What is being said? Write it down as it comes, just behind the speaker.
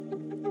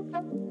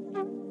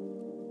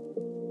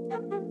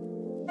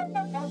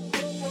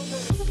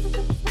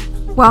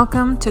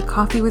Welcome to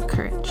Coffee with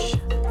Courage.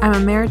 I'm a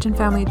marriage and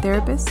family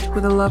therapist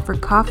with a love for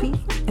coffee,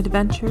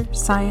 adventure,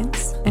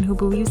 science, and who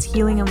believes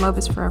healing and love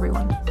is for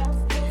everyone.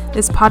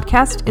 This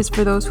podcast is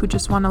for those who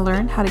just want to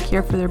learn how to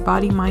care for their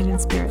body, mind, and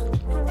spirit.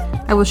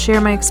 I will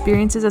share my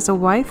experiences as a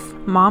wife,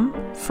 mom,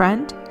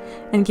 friend,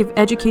 and give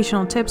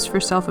educational tips for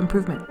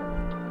self-improvement.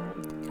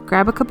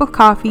 Grab a cup of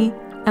coffee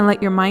and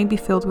let your mind be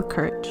filled with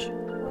courage.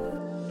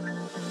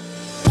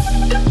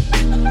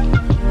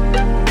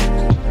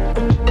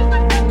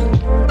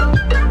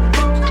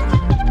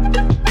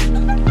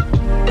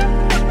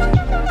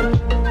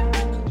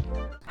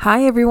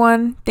 Hi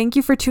everyone, thank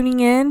you for tuning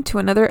in to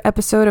another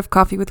episode of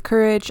Coffee with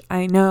Courage.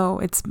 I know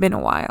it's been a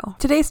while.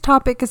 Today's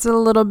topic is a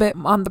little bit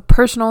on the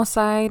personal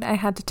side. I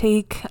had to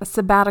take a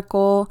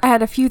sabbatical. I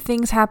had a few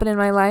things happen in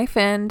my life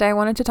and I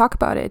wanted to talk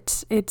about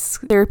it. It's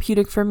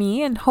therapeutic for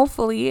me and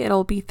hopefully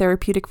it'll be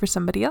therapeutic for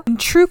somebody else. In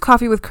true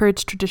Coffee with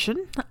Courage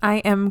tradition, I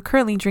am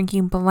currently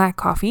drinking black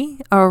coffee,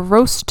 a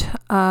roast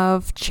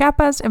of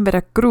Chiapas and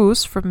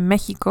Veracruz from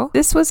Mexico.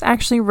 This was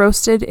actually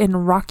roasted in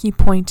Rocky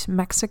Point,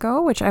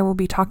 Mexico, which I will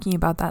be talking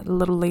about that a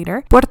little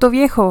later. Puerto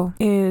Viejo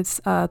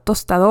is a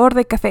tostador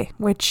de café,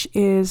 which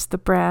is the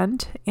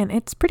brand, and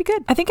it's pretty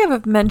good. I think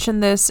I've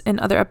mentioned this in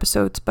other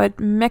episodes, but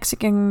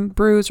Mexican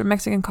brews or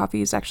Mexican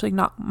coffee is actually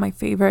not my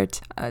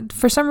favorite.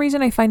 For some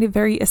reason, I find it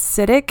very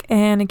acidic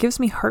and it gives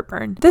me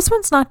heartburn. This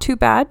one's not too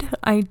bad.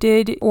 I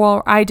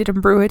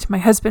didn't brew it. My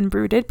husband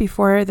brewed it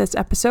before this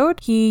episode.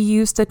 He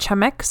used the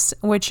Chemex,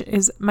 which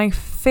is my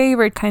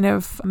favorite kind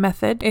of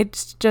method.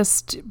 It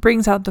just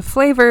brings out the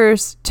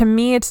flavors. To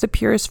me, it's the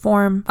purest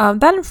form.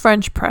 That and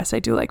French press. I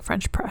do like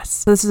French press.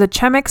 So this is a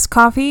Chemex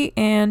coffee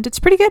and it's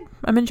pretty good.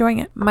 I'm enjoying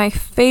it. My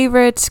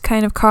favorite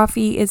kind of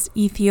coffee is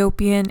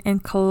Ethiopian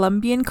and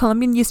Colombian.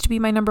 Colombian used to be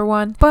my number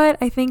one, but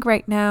I think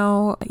right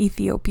now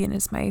Ethiopian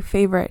is my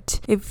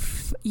favorite.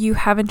 If you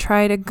haven't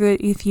tried a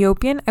good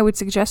Ethiopian, I would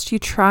suggest you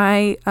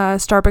try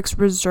Starbucks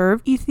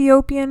Reserve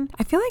Ethiopian.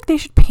 I feel like they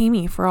should pay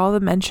me for all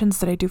the mentions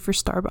that I do for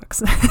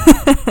Starbucks.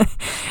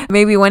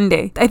 Maybe one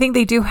day. I think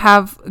they do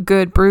have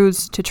good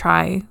brews to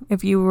try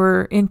if you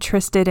were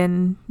interested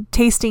in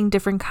tasting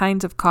different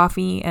kinds of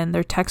coffee and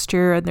their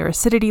texture and their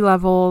acidity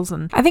levels.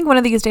 And I think one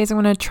of these days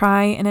I'm going to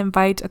try and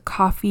invite a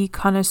coffee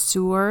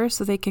connoisseur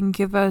so they can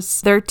give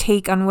us their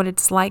take on what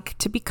it's like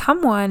to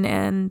become one.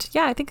 And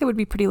yeah, I think it would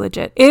be pretty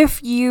legit.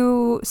 If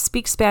you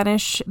speak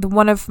Spanish,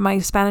 one of my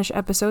Spanish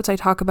episodes, I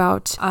talk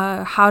about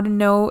how to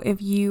know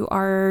if you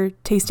are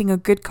tasting a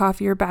good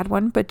coffee or a bad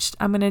one, but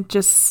I'm going to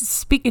just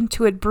speak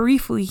into it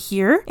briefly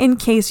here in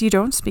case you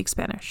don't speak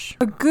Spanish.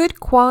 A good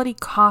quality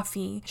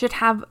coffee should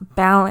have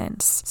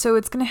balance. So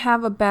it's going to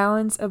have a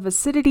balance of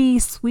acidity,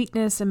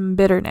 sweetness, and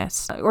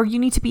bitterness. Or you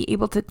need to be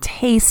able to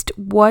taste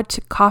what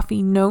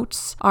coffee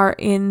notes are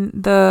in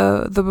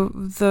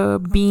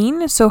the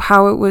bean. So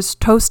how it was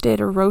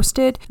toasted or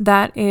roasted,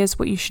 that is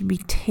what you should be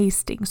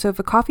tasting. So if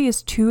a coffee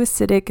is too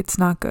acidic, it's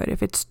not good.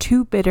 If it's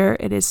too bitter,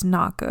 it is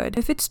not good.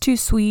 If it's too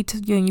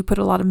sweet, you put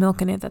a lot of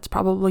milk in it, that's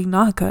probably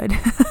not good.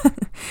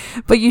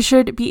 But you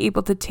should be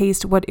able to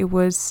taste what it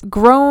was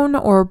grown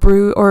or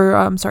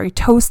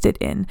toasted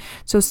in.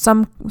 So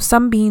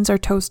some beans are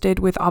toasted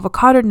with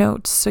avocado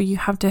notes, so you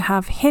have to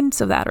have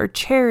hints of that, or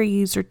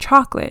cherries or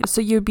chocolate,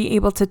 so you'd be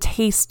able to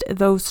taste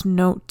those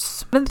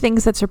notes. One of the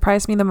things that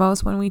surprised me the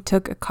most when we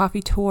took a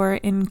coffee tour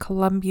in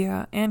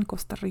Colombia and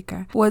Costa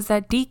Rica was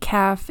that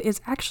decaf is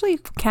actually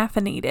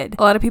caffeinated.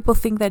 A lot of people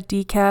think that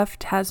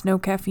decaf has no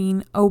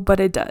caffeine. Oh, but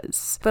it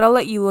does. But I'll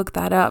let you look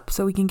that up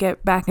so we can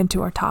get back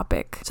into our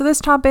topic. So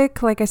this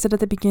topic, like I said at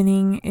the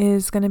beginning,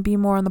 is going to be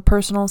more on the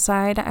personal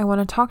side. I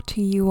want to talk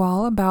to you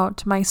all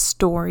about my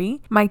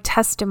story, my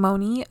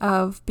testimony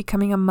of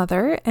becoming a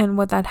mother and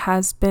what that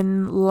has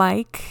been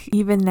like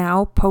even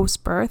now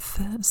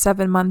post-birth,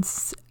 7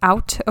 months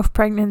out of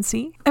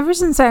pregnancy. Ever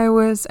since I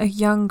was a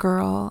young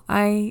girl,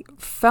 I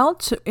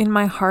felt in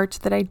my heart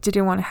that I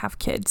didn't want to have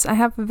kids. I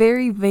have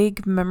very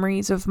vague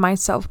memories of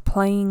myself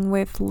playing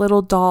with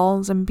little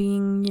dolls and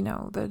being,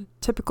 the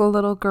typical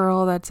little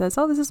girl that says,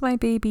 oh, this is my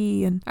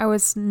baby. And I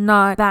was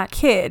not that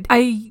kid. I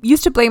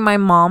used to blame my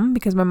mom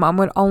because my mom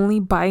would only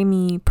buy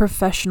me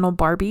professional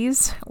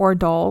Barbies or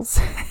dolls.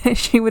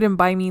 She wouldn't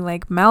buy me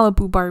like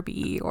Malibu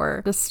Barbie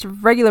or just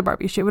regular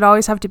Barbie. She would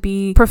always have to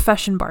be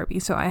profession Barbie.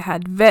 So I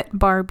had vet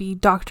Barbie,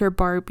 doctor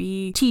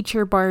Barbie,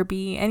 teacher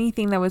Barbie,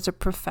 anything that was a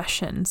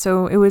profession.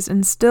 So it was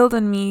instilled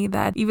in me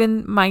that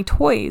even my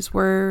toys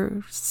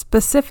were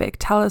specific: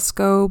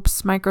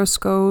 telescopes,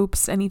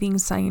 microscopes, anything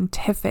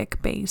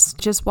scientific based.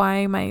 Just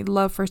why my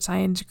love for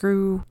science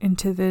grew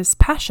into this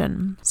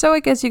passion. So I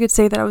guess you could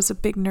say that I was a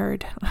big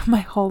nerd my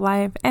whole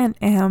life and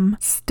am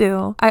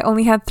still. I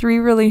only had 3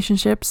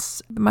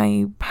 relationships: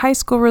 my high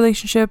school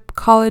relationship,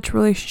 college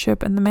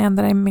relationship, and the man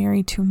that I'm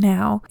married to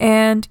now.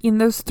 And in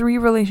those 3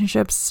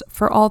 relationships,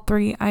 for all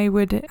 3, I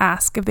would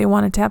ask if they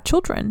wanted to have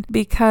children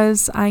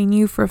because I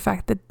knew for a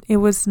fact that it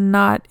was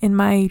not in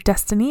my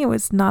destiny. It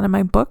was not in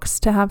my books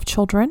to have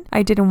children.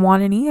 I didn't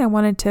want any. I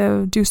wanted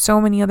to do so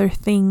many other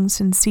things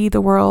and see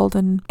the world.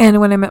 And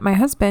when I met my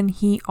husband,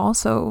 he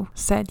also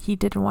said he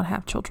didn't want to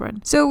have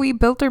children. So we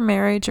built our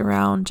marriage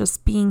around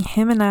just being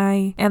him and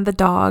I and the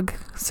dog.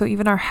 So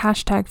even our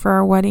hashtag for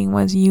our wedding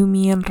was you,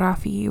 me, and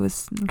Rafi.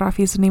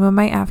 Rafi is the name of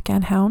my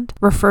Afghan hound.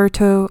 Refer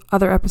to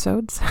other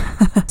episodes.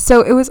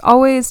 So it was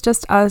always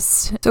just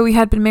us. So we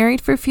had been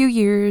married for a few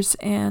years,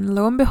 and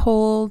lo and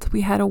behold,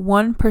 we had a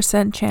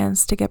 1%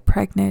 chance to get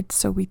pregnant.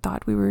 So we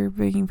thought we were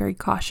being very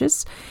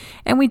cautious,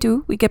 and we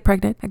get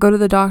pregnant. I go to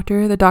the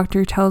doctor. The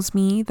doctor tells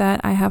me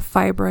that I have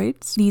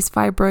fibroids. These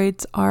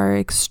fibroids are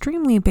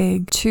extremely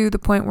big, to the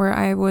point where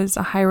I was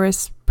a high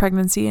risk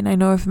pregnancy, and I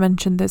know I've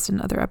mentioned this in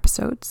other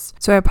episodes,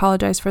 so I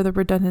apologize for the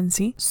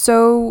redundancy.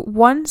 So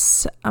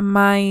once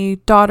my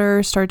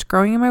daughter starts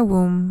growing in my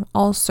womb,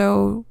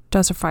 also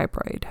does a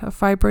fibroid. A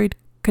fibroid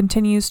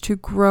continues to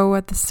grow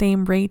at the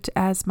same rate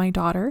as my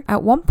daughter.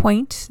 At one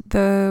point,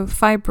 the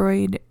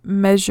fibroid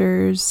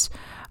measures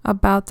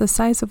about the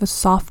size of a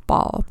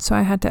softball. So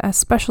I had to ask a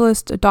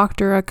specialist, a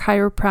doctor, a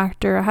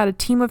chiropractor. I had a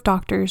team of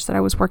doctors that I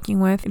was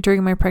working with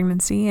during my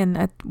pregnancy, and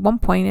at one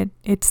point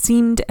it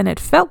seemed and it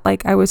felt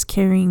like I was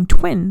carrying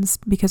twins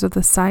because of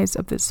the size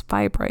of this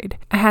fibroid.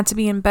 I had to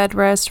be in bed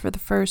rest for the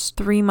first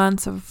 3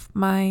 months of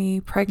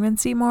my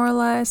pregnancy, more or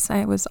less.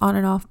 I was on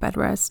and off bed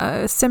rest.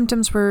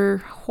 Symptoms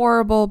were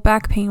horrible.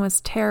 Back pain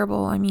was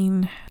terrible. I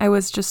mean, I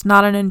was just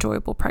not an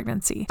enjoyable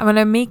pregnancy. I'm going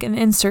to make an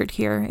insert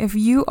here. If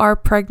you are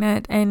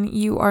pregnant and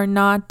you are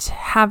not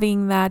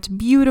having that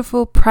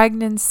beautiful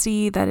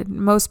pregnancy that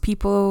most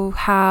people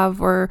have,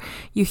 or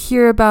you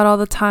hear about all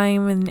the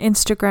time in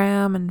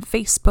Instagram and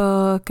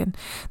Facebook, and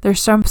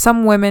there's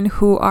some women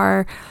who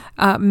are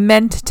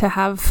meant to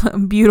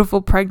have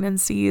beautiful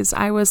pregnancies.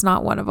 I was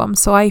not one of them.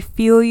 So I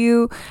feel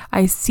you,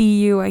 I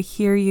see you, I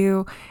hear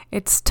you.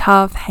 It's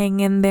tough. Hang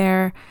in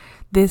there.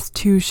 This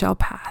too shall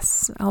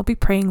pass. I'll be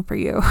praying for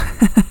you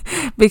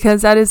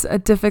because that is a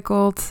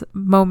difficult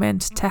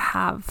moment to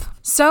have.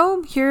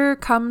 So here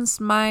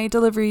comes my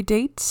delivery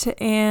date,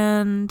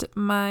 and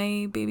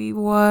my baby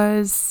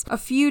was a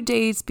few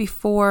days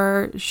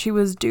before she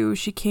was due.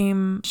 She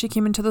came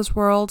into this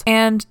world,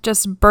 and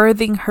just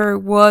birthing her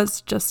was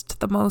just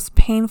the most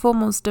painful,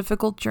 most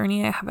difficult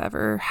journey I have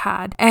ever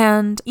had.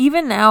 And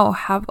even now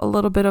have a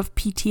little bit of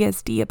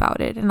PTSD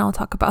about it, and I'll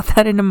talk about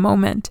that in a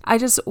moment. I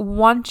just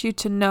want you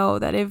to know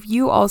that if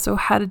you also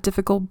had a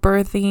difficult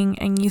birthing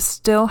and you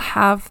still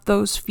have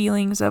those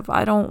feelings of,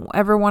 I don't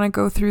ever want to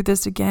go through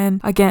this again,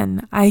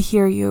 I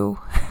hear you,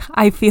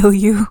 I feel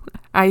you,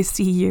 I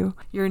see you.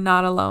 You're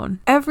not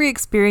alone. Every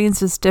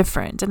experience is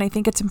different, and I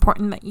think it's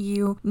important that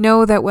you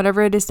know that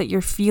whatever it is that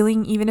you're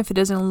feeling, even if it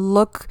doesn't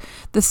look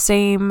the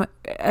same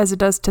as it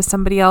does to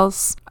somebody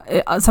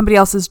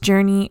else's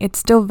journey, it's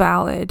still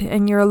valid,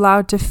 and you're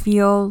allowed to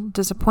feel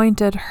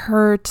disappointed,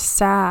 hurt,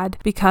 sad,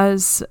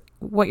 because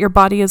what your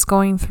body is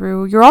going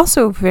through. You're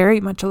also very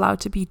much allowed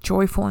to be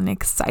joyful and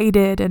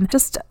excited and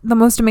just the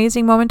most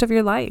amazing moment of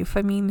your life.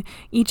 I mean,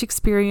 each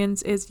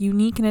experience is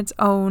unique in its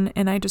own,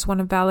 and I just want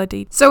to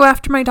validate. So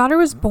after my daughter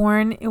was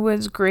born, it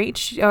was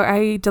great.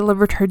 I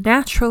delivered her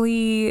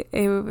naturally.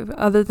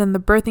 Other than the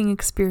birthing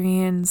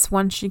experience,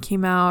 once she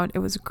came out, it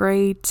was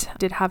great.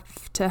 Did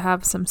have to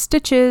have some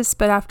stitches,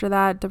 but after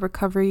that, the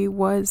recovery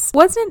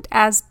wasn't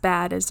as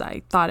bad as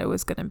I thought it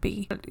was going to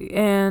be.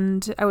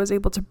 And I was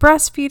able to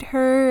breastfeed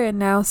her, and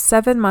now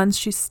 7 months.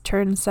 She's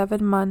turned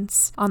 7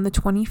 months on the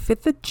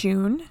 25th of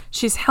June.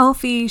 She's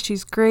healthy,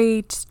 she's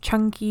great,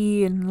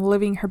 chunky, and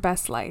living her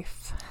best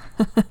life.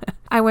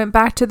 I went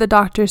back to the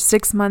doctor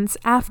 6 months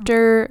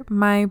after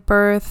my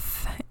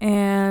birth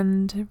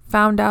and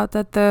found out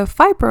that the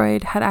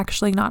fibroid had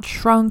actually not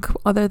shrunk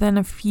other than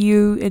a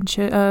few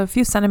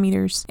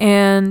centimeters,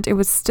 and it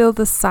was still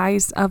the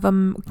size of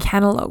a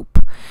cantaloupe.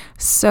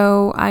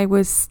 So I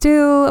was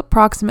still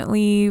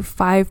approximately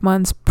 5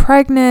 months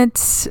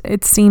pregnant,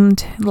 it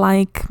seemed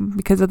like,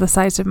 because of the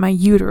size of my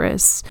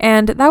uterus.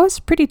 And that was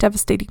pretty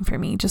devastating for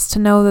me, just to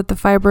know that the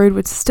fibroid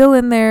was still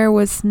in there,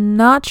 was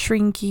not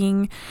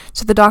shrinking.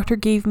 So the doctor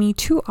gave me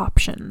 2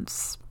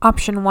 options.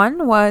 Option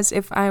 1 was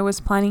if I was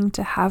planning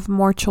to have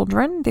more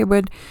children, they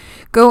would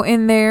go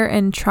in there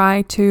and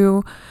try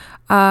to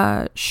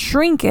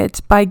shrink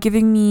it by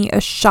giving me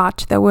a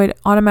shot that would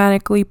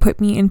automatically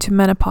put me into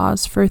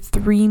menopause for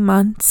 3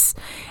 months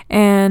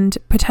and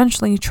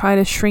potentially try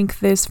to shrink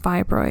this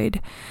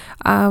fibroid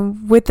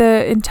with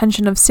the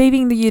intention of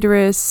saving the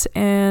uterus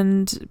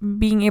and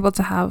being able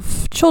to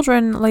have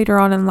children later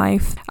on in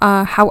life.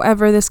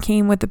 However, this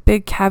came with a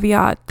big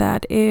caveat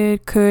that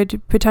it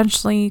could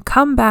potentially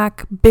come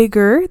back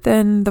bigger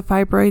than the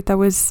fibroid that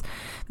was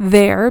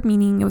there,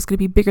 meaning it was going to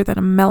be bigger than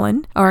a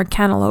melon or a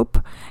cantaloupe,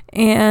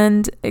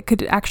 and it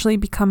could actually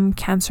become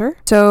cancer.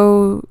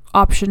 So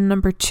option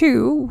number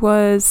 2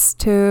 was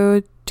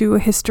to do a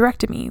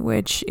hysterectomy,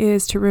 which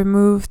is to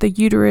remove the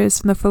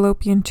uterus and the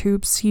fallopian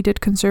tubes. He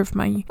did conserve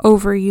my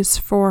ovaries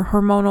for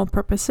hormonal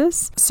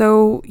purposes.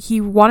 So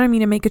he wanted me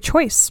to make a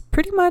choice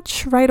pretty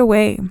much right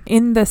away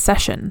in the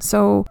session.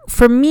 So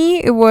for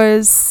me,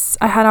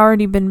 I had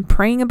already been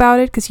praying about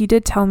it, because he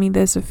did tell me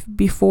this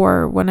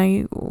before when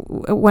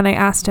I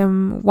asked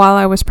him while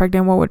I was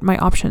pregnant what would my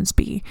options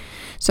be.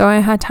 So I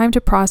had time to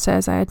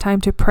process. I had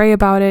time to pray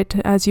about it.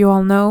 As you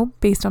all know,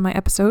 based on my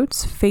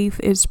episodes, faith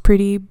is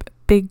pretty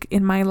big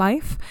in my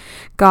life.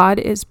 God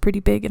is pretty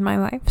big in my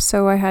life.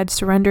 So I had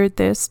surrendered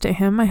this to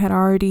him. I had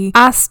already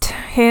asked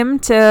him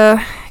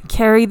to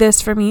carry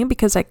this for me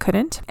because I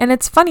couldn't. And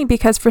it's funny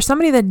because for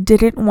somebody that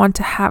didn't want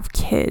to have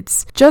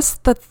kids,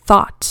 just the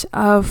thought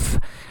of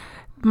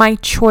my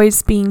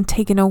choice being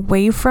taken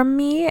away from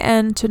me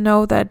and to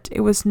know that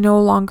it was no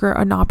longer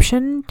an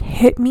option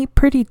hit me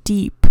pretty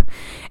deep.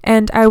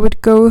 And I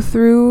would go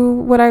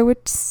through what I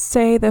would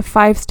say the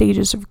 5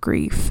 stages of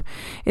grief.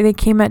 And they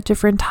came at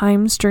different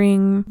times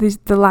during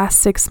the last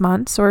 6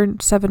 months or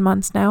 7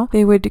 months now.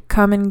 They would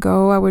come and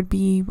go. I would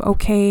be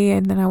okay,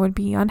 and then I would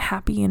be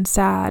unhappy and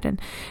sad and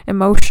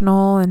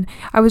emotional. And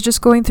I was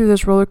just going through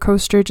this roller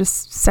coaster,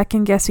 just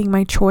second guessing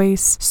my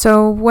choice.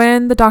 So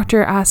when the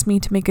doctor asked me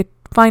to make a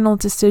final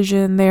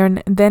decision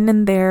then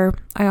and there,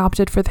 I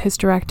opted for the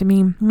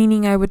hysterectomy,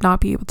 meaning I would not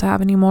be able to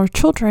have any more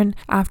children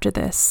after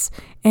this.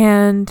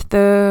 And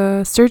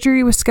the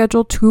surgery was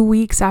scheduled 2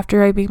 weeks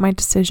after I made my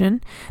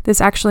decision.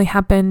 This actually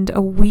happened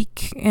a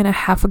week and a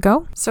half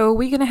ago. So a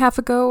week and a half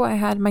ago, I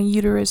had my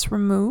uterus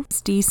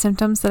removed. The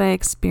symptoms that I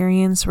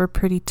experienced were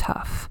pretty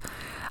tough.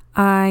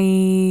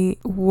 I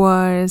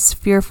was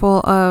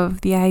fearful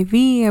of the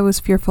IV. I was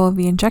fearful of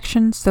the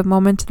injections. The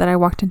moment that I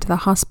walked into the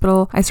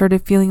hospital, I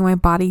started feeling my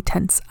body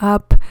tense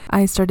up.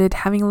 I started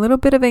having a little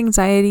bit of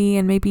anxiety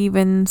and maybe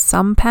even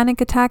some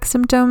panic attack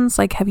symptoms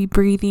like heavy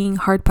breathing,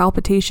 heart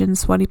palpitations,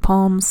 sweaty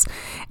palms.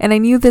 And I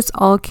knew this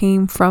all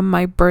came from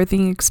my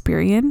birthing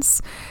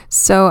experience.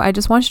 So I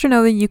just want you to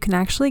know that you can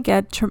actually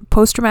get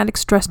post-traumatic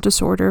stress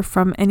disorder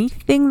from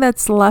anything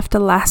that's left a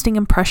lasting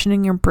impression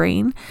in your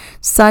brain,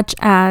 such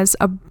as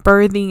a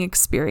birthing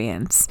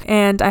experience.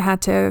 And I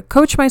had to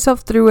coach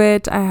myself through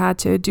it. I had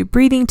to do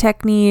breathing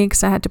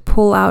techniques. I had to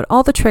pull out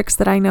all the tricks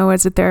that I know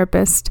as a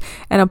therapist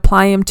and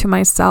apply them to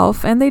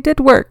myself, and they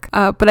did work.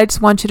 But I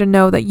just want you to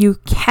know that you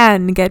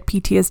can get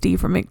PTSD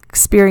from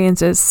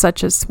experiences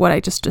such as what I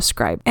just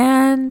described.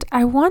 And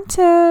I want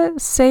to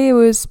say it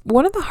was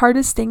one of the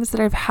hardest things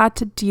that I've had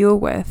to deal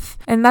with.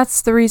 And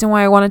that's the reason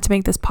why I wanted to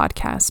make this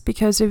podcast,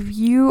 because if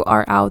you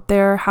are out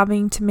there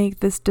having to make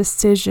this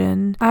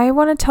decision, I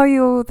want to tell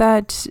you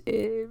that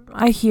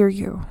I hear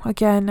you.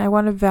 Again, I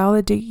want to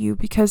validate you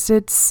because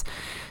it's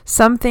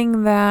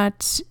something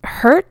that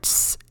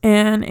hurts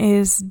and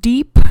is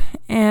deep,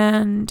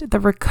 and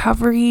the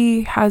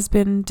recovery has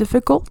been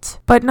difficult.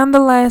 But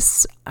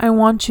nonetheless, I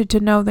want you to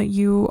know that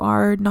you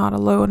are not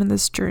alone in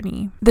this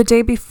journey. The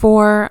day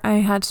before I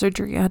had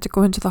surgery, I had to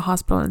go into the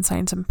hospital and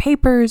sign some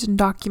papers and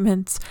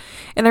documents.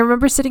 And I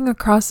remember sitting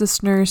across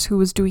this nurse who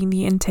was doing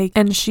the intake,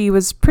 and she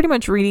was pretty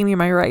much reading me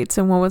my rights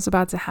and what was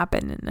about to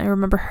happen. And I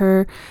remember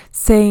her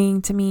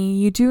saying to me,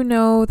 "You do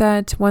know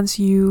that once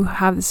you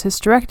have this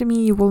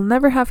hysterectomy, you will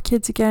never have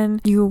kids again.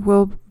 You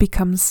will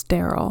become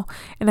sterile."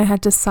 And I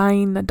had to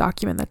sign a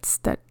document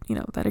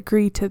that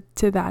agreed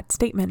to that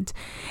statement.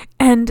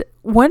 And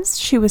once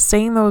she was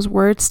saying those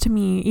words to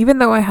me, even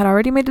though I had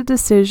already made a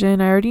decision,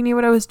 I already knew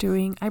what I was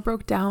doing, I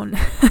broke down.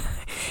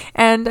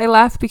 And I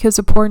laughed because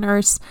the poor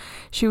nurse,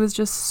 she was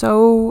just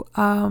so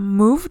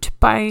moved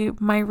by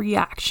my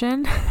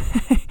reaction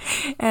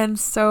and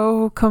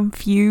so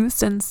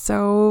confused and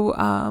so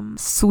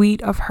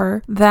sweet of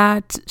her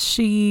that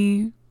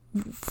she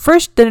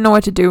first didn't know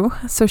what to do.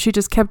 So she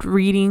just kept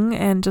reading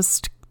and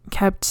just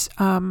kept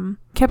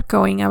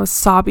going. I was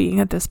sobbing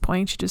at this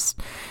point.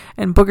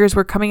 And boogers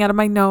were coming out of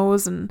my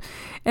nose, and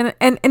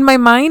in my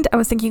mind I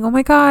was thinking, oh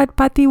my God,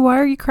 Pati, why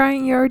are you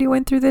crying? You already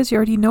went through this. You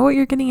already know what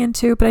you're getting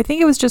into. But I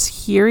think it was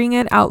just hearing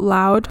it out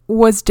loud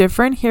was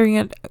different. Hearing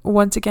it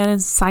once again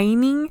and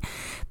signing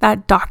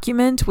that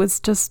document was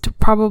just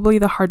probably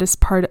the hardest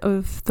part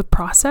of the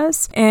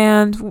process.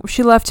 And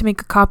she left to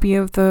make a copy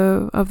of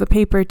the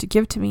paper to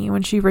give to me.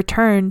 When she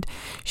returned,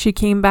 she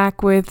came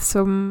back with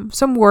some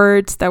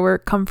words that were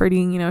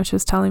comforting. She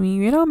was telling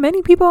me,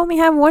 many people only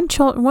have one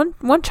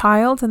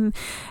child, and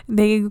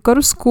they go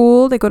to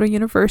school, they go to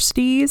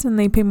universities, and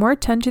they pay more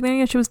attention than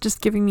you. She was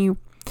just giving me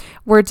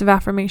words of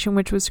affirmation,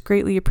 which was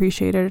greatly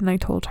appreciated. And I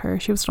told her,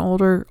 she was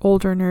an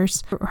older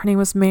nurse. Her name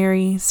was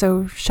Mary.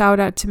 So shout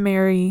out to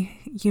Mary.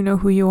 You know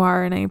who you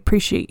are, and I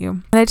appreciate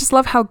you. And I just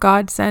love how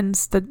God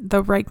sends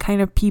the right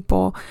kind of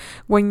people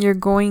when you're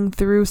going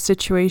through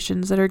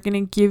situations that are going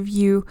to give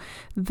you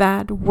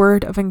that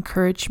word of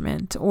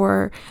encouragement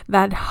or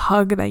that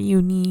hug that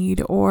you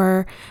need.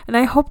 And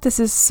I hope this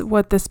is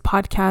what this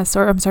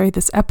podcast,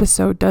 this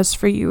episode does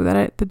for you,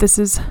 that this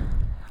is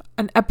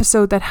an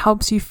episode that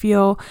helps you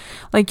feel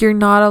like you're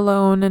not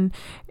alone,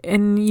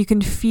 and you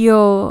can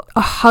feel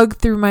a hug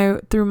through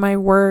my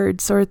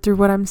words or through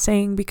what I'm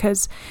saying,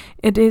 because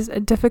it is a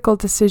difficult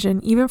decision,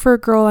 even for a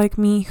girl like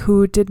me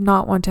who did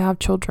not want to have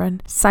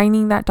children.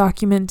 Signing that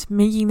document,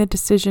 making the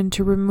decision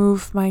to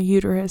remove my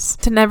uterus,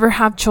 to never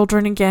have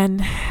children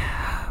again,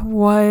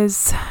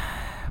 was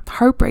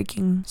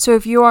heartbreaking. So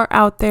if you are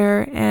out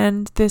there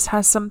and this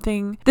is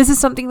something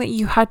that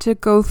you had to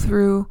go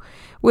through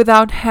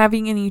without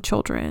having any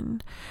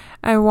children,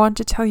 I want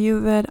to tell you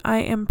that I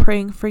am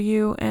praying for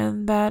you,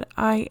 and that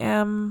I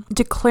am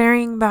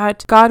declaring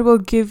that God will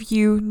give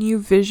you new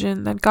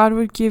vision, that God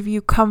will give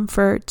you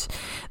comfort,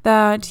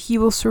 that He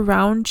will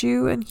surround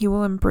you and He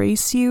will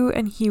embrace you,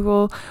 and He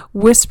will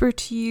whisper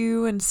to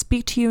you and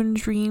speak to you in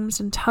dreams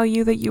and tell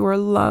you that you are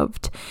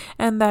loved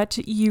and that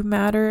you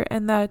matter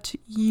and that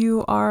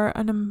you are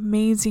an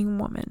amazing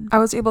woman. I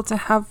was able to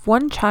have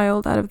one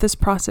child out of this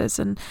process,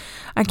 and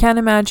I can't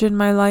imagine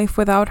my life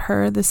without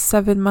her. This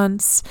 7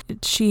 months,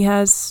 she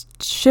has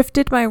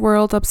shifted my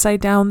world upside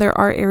down. There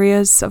are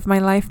areas of my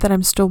life that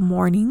I'm still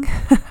mourning.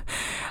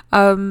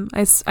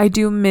 I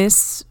do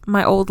miss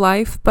my old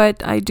life,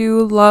 but I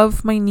do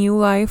love my new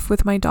life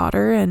with my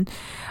daughter, and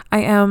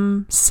I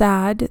am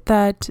sad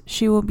that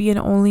she will be an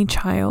only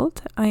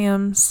child. I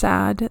am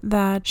sad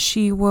that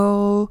she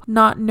will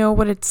not know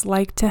what it's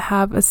like to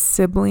have a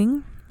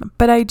sibling.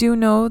 But I do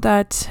know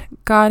that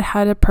God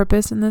had a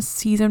purpose in this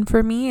season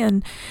for me,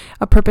 and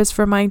a purpose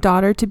for my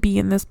daughter to be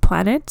in this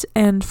planet,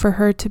 and for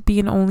her to be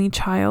an only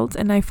child.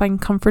 And I find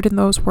comfort in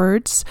those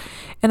words.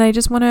 And I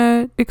just want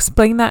to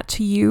explain that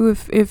to you,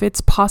 if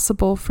it's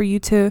possible for you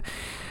to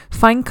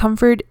find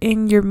comfort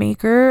in your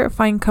Maker,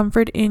 find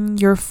comfort in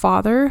your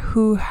Father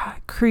who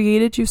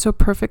created you so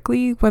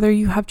perfectly, whether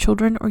you have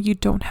children or you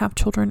don't have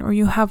children, or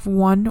you have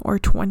 1 or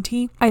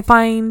 20. I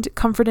find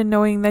comfort in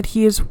knowing that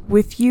He is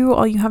with you.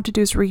 All you have to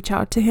do is reach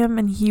out to Him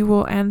and He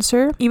will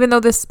answer. Even though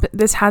this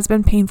has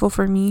been painful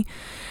for me,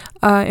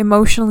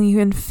 emotionally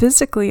and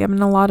physically, I'm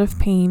in a lot of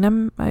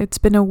pain. It's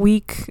been a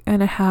week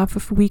and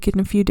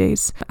a few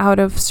days out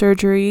of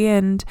surgery,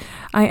 and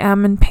I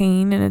am in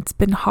pain, and it's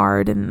been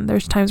hard. And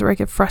there's times where I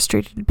get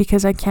frustrated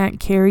because I can't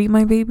carry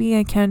my baby,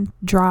 I can't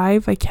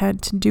drive, I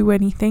can't do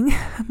anything.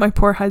 My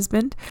poor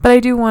husband. But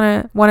I do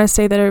want to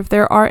say that if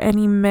there are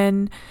any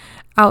men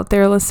out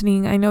there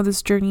listening, I know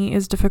this journey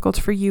is difficult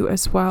for you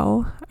as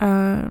well.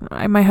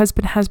 My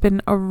husband has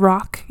been a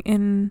rock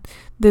in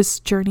this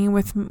journey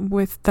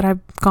with that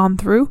I've gone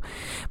through,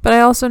 but I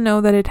also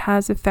know that it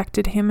has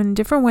affected him in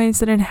different ways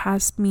than it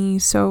has me.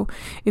 So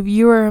if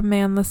you are a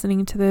man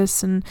listening to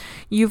this and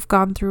you've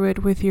gone through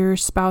it with your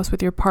spouse,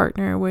 with your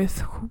partner,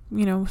 with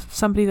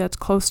somebody that's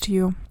close to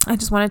you, I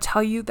just want to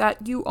tell you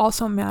that you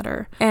also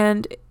matter,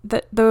 and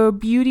that the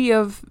beauty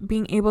of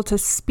being able to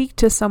speak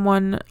to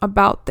someone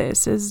about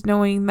this is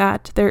knowing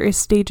that there is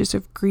stages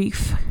of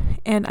grief.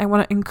 And I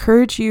want to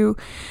encourage you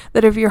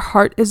that if your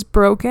heart is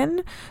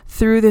broken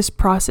through this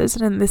process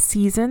and in this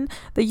season,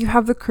 that you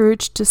have the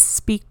courage to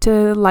speak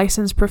to a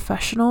licensed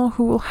professional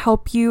who will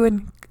help you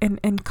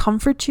and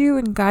comfort you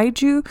and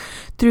guide you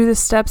through the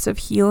steps of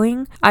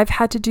healing. I've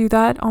had to do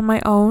that on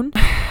my own.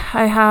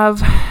 I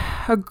have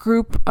a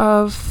group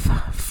of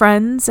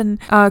friends and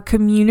a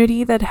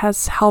community that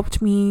has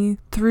helped me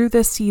through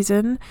this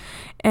season,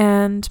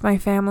 and my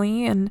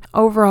family, and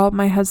overall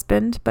my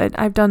husband. But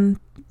I've done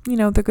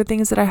the good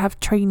thing is that I have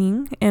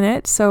training in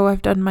it. So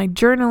I've done my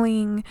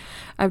journaling,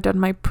 I've done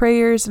my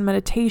prayers and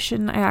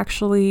meditation. I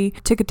actually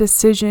took a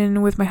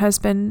decision with my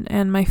husband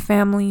and my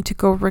family to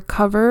go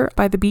recover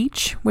by the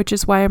beach, which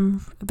is why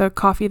the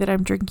coffee that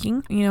I'm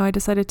drinking. I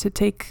decided to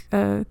take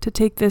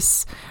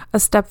this a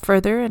step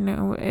further,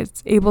 and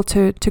it's able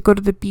to go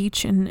to the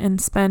beach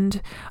and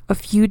spend a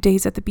few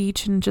days at the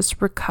beach and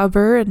just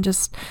recover and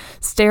just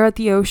stare at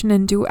the ocean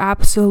and do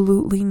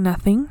absolutely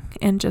nothing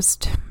and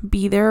just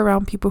be there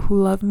around people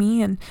who love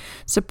me and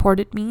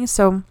supported me.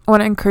 So I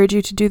want to encourage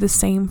you to do the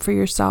same for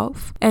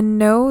yourself, and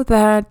know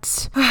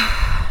that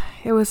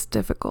it was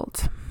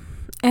difficult.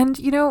 And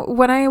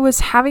when I was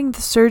having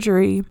the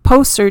surgery,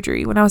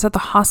 post-surgery, when I was at the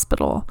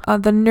hospital,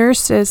 the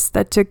nurses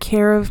that took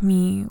care of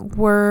me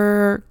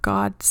were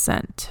God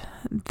sent.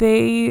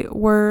 They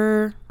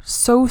were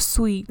so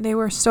sweet, they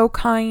were so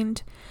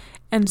kind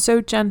and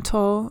so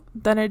gentle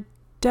that it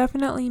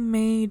definitely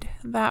made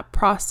that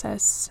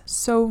process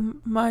so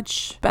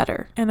much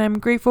better. And I'm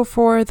grateful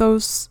for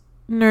those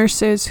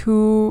nurses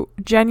who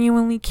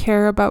genuinely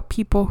care about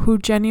people, who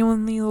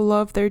genuinely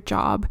love their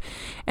job,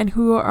 and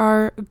who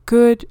are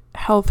good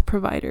health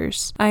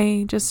providers.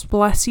 I just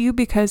bless you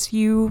because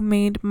you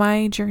made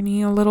my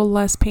journey a little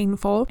less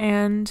painful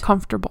and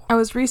comfortable. I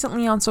was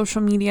recently on social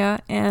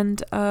media,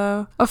 and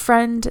a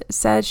friend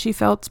said she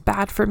felt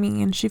bad for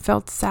me and she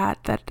felt sad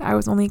that I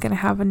was only going to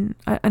have an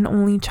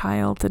only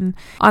child. And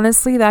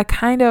honestly, that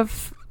kind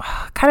of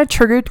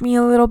triggered me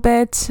a little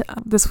bit.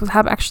 This was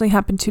actually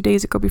happened 2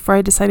 days ago before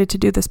I decided to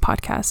do this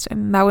podcast,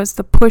 and that was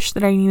the push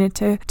that I needed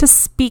to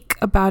speak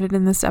about it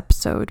in this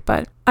episode.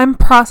 But I'm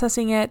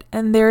processing it,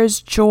 and there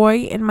is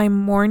joy in my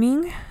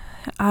mourning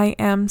I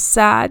am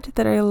sad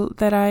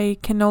that I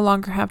can no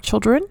longer have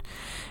children,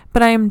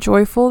 but I am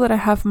joyful that I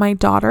have my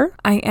daughter.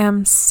 I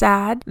am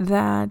sad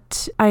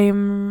that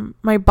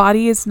my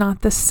body is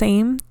not the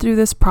same through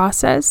this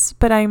process,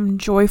 but I'm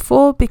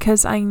joyful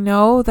because I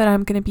know that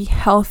I'm going to be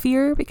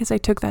healthier because I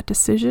took that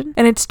decision.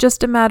 And it's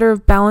just a matter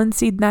of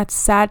balancing that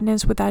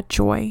sadness with that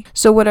joy.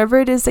 So whatever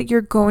it is that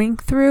you're going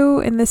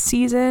through in this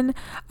season,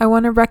 I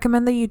want to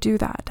recommend that you do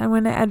that. I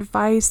want to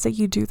advise that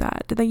you do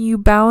that you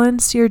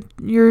balance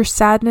your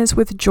sadness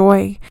with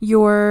joy,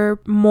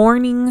 your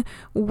mourning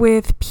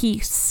with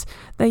peace,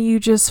 that you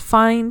just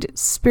find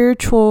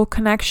spiritual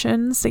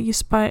connections, that you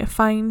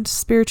find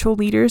spiritual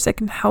leaders that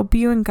can help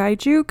you and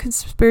guide you, because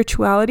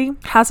spirituality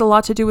has a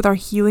lot to do with our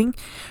healing.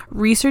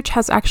 Research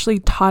has actually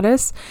taught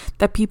us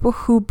that people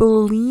who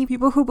believe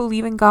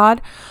in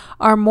God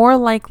are more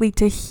likely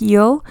to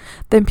heal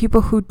than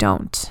people who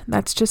don't.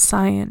 That's just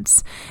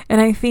science. And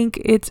I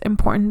think it's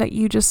important that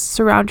you just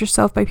surround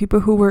yourself by people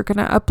who are going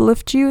to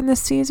uplift you in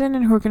this season,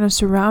 and who are going to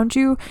surround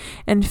you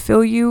and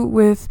fill you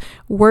with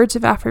words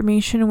of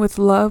affirmation, with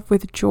love,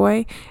 with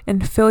joy,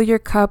 and fill your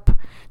cup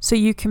so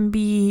you can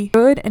be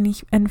good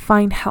and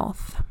find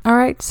health. All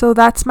right, so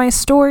that's my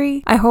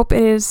story. I hope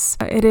it is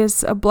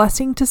a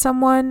blessing to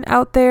someone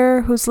out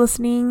there who's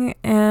listening.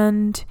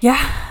 And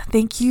yeah,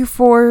 thank you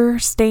for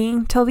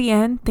staying till the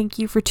end. Thank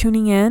you for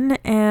tuning in.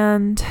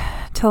 And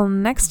till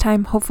next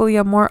time, hopefully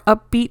a more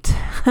upbeat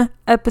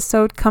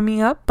episode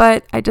coming up.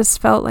 But I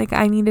just felt like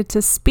I needed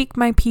to speak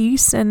my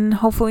piece, and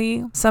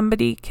hopefully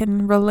somebody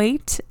can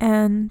relate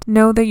and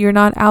know that you're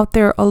not out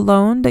there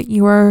alone, that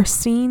you are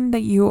seen,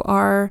 that you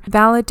are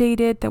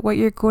validated, that what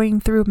you're going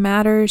through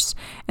matters.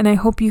 And I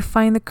hope you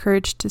find the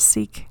courage to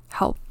seek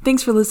help.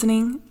 Thanks for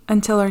listening.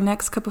 Until our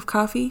next cup of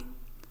coffee,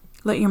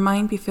 let your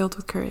mind be filled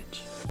with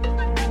courage.